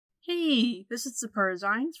Hey, this is Zipper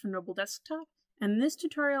Designs for Noble Desktop, and in this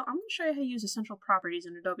tutorial I'm going to show you how to use essential properties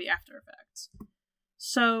in Adobe After Effects.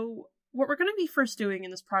 So, what we're going to be first doing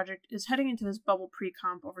in this project is heading into this bubble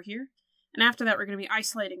pre-comp over here, and after that we're going to be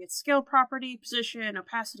isolating its scale property, position,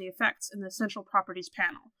 opacity, effects in the essential properties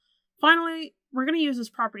panel. Finally, we're going to use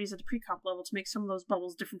those properties at the pre-comp level to make some of those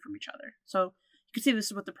bubbles different from each other. So, you can see this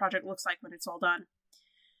is what the project looks like when it's all done.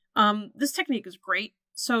 This technique is great.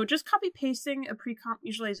 So just copy pasting a precomp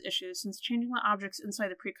usually has issues since changing the objects inside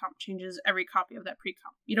the precomp changes every copy of that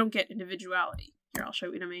precomp. You don't get individuality. Here, I'll show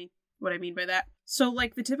you what I mean by that. So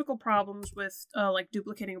like the typical problems with like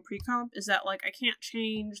duplicating a precomp is that like I can't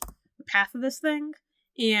change the path of this thing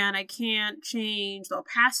and I can't change the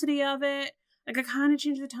opacity of it. Like I kind of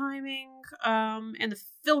change the timing and the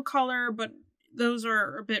fill color, but those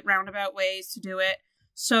are a bit roundabout ways to do it.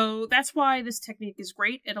 So that's why this technique is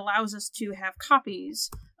great. It allows us to have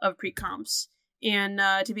copies of precomps and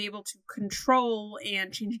to be able to control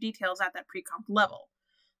and change details at that precomp level.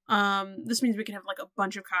 This means we can have like a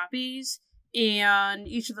bunch of copies, and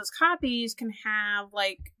each of those copies can have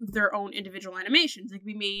like their own individual animations. They can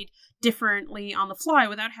be made differently on the fly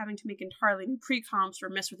without having to make entirely new precomps or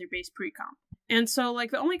mess with your base precomp. And so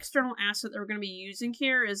like the only external asset that we're going to be using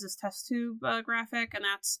here is this test tube graphic, and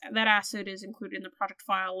that asset is included in the project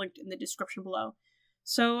file linked in the description below.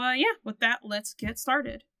 So yeah, with that, let's get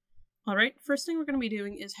started. Alright, first thing we're going to be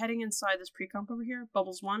doing is heading inside this precomp over here,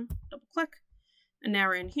 bubbles 1, double click, and now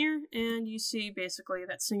we're in here, and you see basically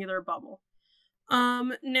that singular bubble.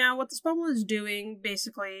 Now what this bubble is doing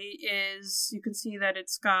basically is you can see that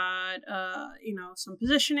it's got, some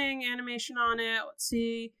positioning animation on it. Let's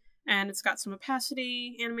see. And it's got some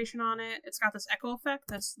opacity animation on it. It's got this echo effect.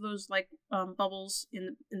 That's those like, bubbles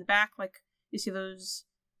in the back. Like you see those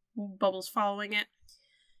bubbles following it.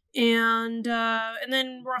 And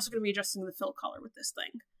then we're also going to be adjusting the fill color with this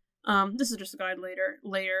thing. This is just a guide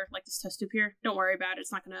layer, like this test tube here. Don't worry about it.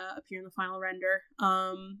 It's not going to appear in the final render.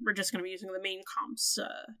 We're just going to be using the main comps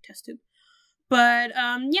test tube. But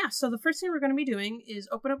yeah, so the first thing we're going to be doing is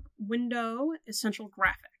open up Window Essential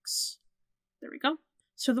Graphics. There we go.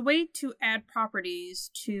 So the way to add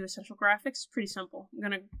properties to Essential Graphics is pretty simple. I'm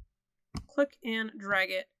going to click and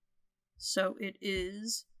drag it so it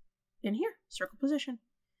is in here, circle position.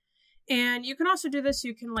 And you can also do this,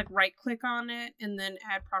 you can like right click on it and then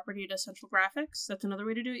add property to Essential Graphics. That's another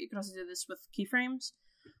way to do it. You can also do this with keyframes.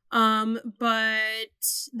 But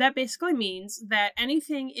that basically means that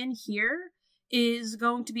anything in here is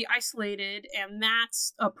going to be isolated, and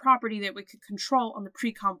that's a property that we could control on the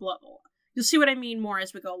precomp level. You'll see what I mean more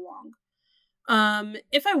as we go along.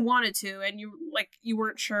 If I wanted to, and you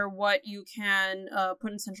weren't sure what you can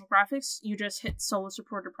put in Essential Graphics, you just hit solo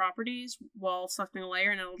supported properties while selecting a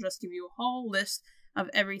layer, and it'll just give you a whole list of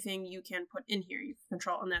everything you can put in here. You can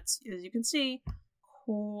control, and that's, as you can see,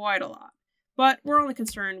 quite a lot. But we're only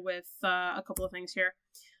concerned with a couple of things here.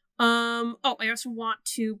 I also want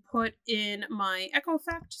to put in my echo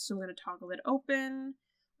effect, so I'm going to toggle it open.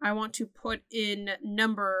 I want to put in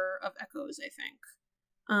number of echoes, I think.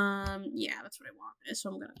 Yeah, that's what I want. So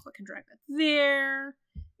I'm going to click and drag that there.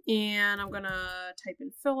 And I'm going to type in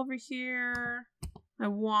fill over here. I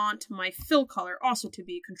want my fill color also to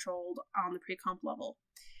be controlled on the precomp level.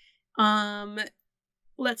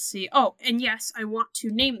 Let's see. Oh, and yes, I want to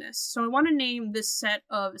name this. So I want to name this set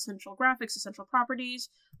of Essential Graphics, Essential Properties.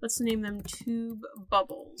 Let's name them Tube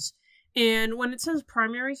Bubbles. And when it says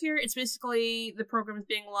primary here, it's basically the program is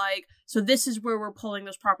being like, so this is where we're pulling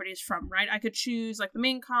those properties from, right? I could choose like the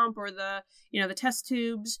main comp or the test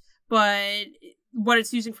tubes, but what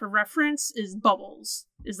it's using for reference is bubbles,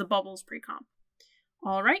 is the bubbles precomp.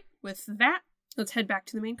 All right, with that, let's head back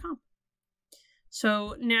to the main comp.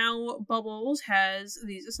 So now bubbles has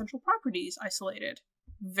these essential properties isolated.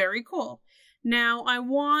 Very cool. Now I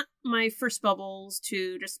want my first bubbles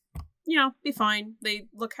to just, be fine. They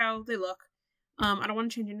look how they look. I don't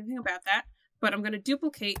want to change anything about that, but I'm going to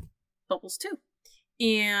duplicate bubbles 2.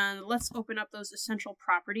 And let's open up those essential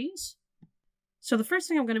properties. So the first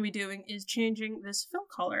thing I'm going to be doing is changing this fill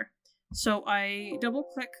color. So I double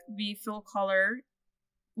click the fill color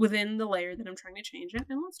within the layer that I'm trying to change it,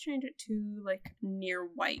 and let's change it to like near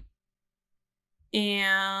white.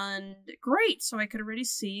 And great, so I could already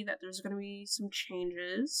see that there's going to be some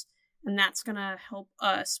changes. And that's going to help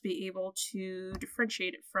us be able to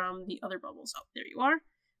differentiate it from the other bubbles. Oh, there you are.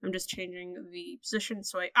 I'm just changing the position.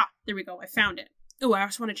 So there we go. I found it. Oh, I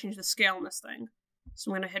also want to change the scale on this thing. So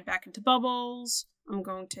I'm going to head back into bubbles. I'm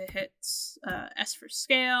going to hit S for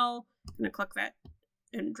scale. I'm going to click that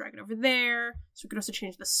and drag it over there. So we can also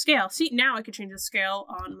change the scale. See, now I can change the scale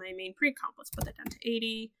on my main precomp. Let's put that down to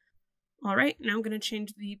 80. Alright, now I'm going to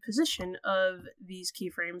change the position of these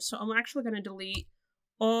keyframes. So I'm actually going to delete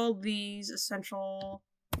all these essential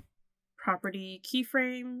property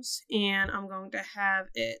keyframes, and I'm going to have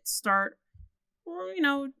it start, or,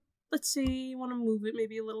 let's see, I want to move it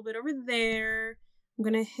maybe a little bit over there. I'm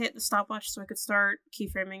going to hit the stopwatch so I could start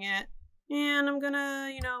keyframing it, and I'm going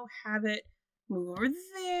to, have it move over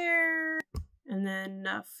there, and then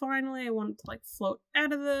finally I want it to like float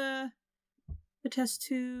out of the test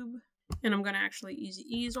tube, and I'm going to actually easy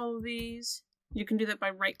ease all of these. You can do that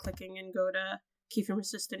by right clicking and go to keyframe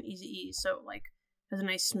assistant easy ease, so like has a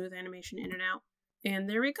nice smooth animation in and out. And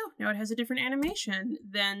there we go. Now it has a different animation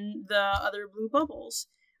than the other blue bubbles.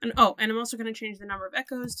 And and I'm also going to change the number of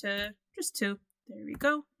echoes to just 2. There we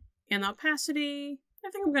go. And the opacity, I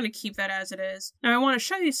think I'm going to keep that as it is. Now I want to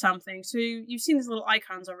show you something. So you've seen these little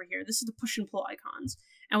icons over here. This is the push and pull icons.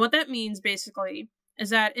 And what that means basically is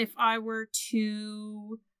that if I were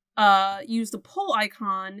to use the pull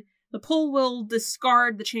icon, the pull will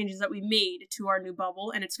discard the changes that we made to our new bubble,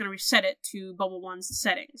 and it's going to reset it to bubble 1's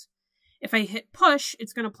settings. If I hit push,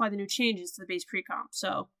 it's going to apply the new changes to the base precomp.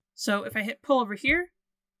 So if I hit pull over here,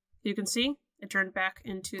 you can see it turned back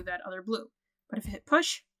into that other blue. But if I hit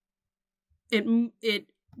push, it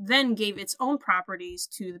then gave its own properties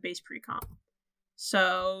to the base precomp.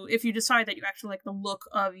 So if you decide that you actually like the look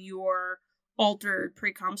of your altered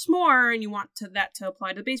precomps more, and you want that to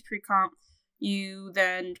apply to the base precomp, you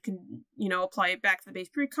then can, apply it back to the base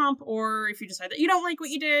precomp, or if you decide that you don't like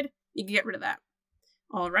what you did, you can get rid of that.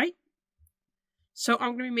 Alright. So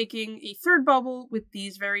I'm going to be making a third bubble with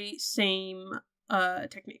these very same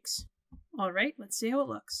techniques. Alright, let's see how it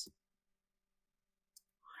looks.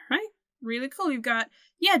 Alright, really cool. We've got,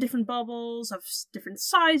 different bubbles of different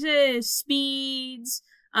sizes, speeds,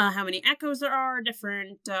 how many echoes there are,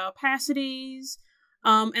 different opacities.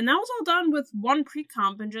 And that was all done with one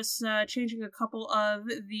precomp and just changing a couple of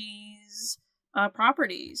these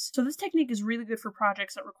properties. So this technique is really good for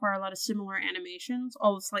projects that require a lot of similar animations,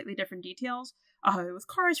 all with slightly different details. With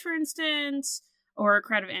cars, for instance, or a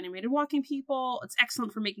crowd of animated walking people. It's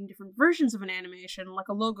excellent for making different versions of an animation, like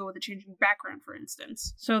a logo with a changing background, for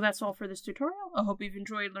instance. So that's all for this tutorial. I hope you've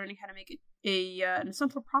enjoyed learning how to make an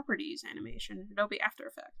essential properties animation in Adobe After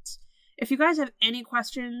Effects. If you guys have any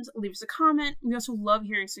questions, leave us a comment. We also love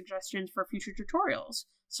hearing suggestions for future tutorials.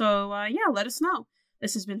 So let us know.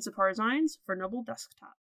 This has been Similiar for Noble Desktop.